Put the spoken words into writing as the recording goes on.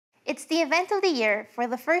It's the event of the year. For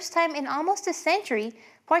the first time in almost a century,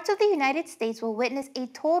 parts of the United States will witness a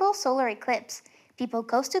total solar eclipse. People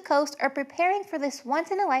coast to coast are preparing for this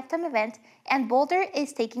once-in-a-lifetime event, and Boulder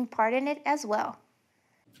is taking part in it as well.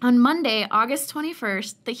 On Monday, August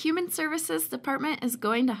 21st, the Human Services Department is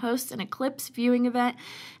going to host an eclipse viewing event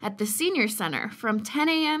at the Senior Center from 10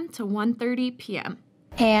 a.m. to 1:30 p.m.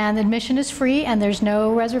 And admission is free and there's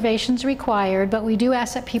no reservations required, but we do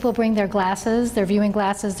ask that people bring their glasses, their viewing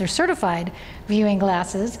glasses, their certified viewing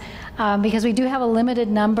glasses, because we do have a limited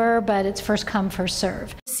number, but it's first come, first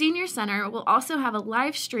serve. The Senior Center will also have a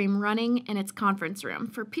live stream running in its conference room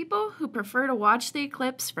for people who prefer to watch the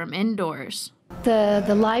eclipse from indoors. The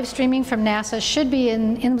live streaming from NASA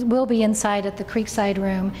will be inside at the Creekside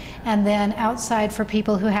room, and then outside for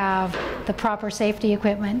people who have the proper safety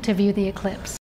equipment to view the eclipse.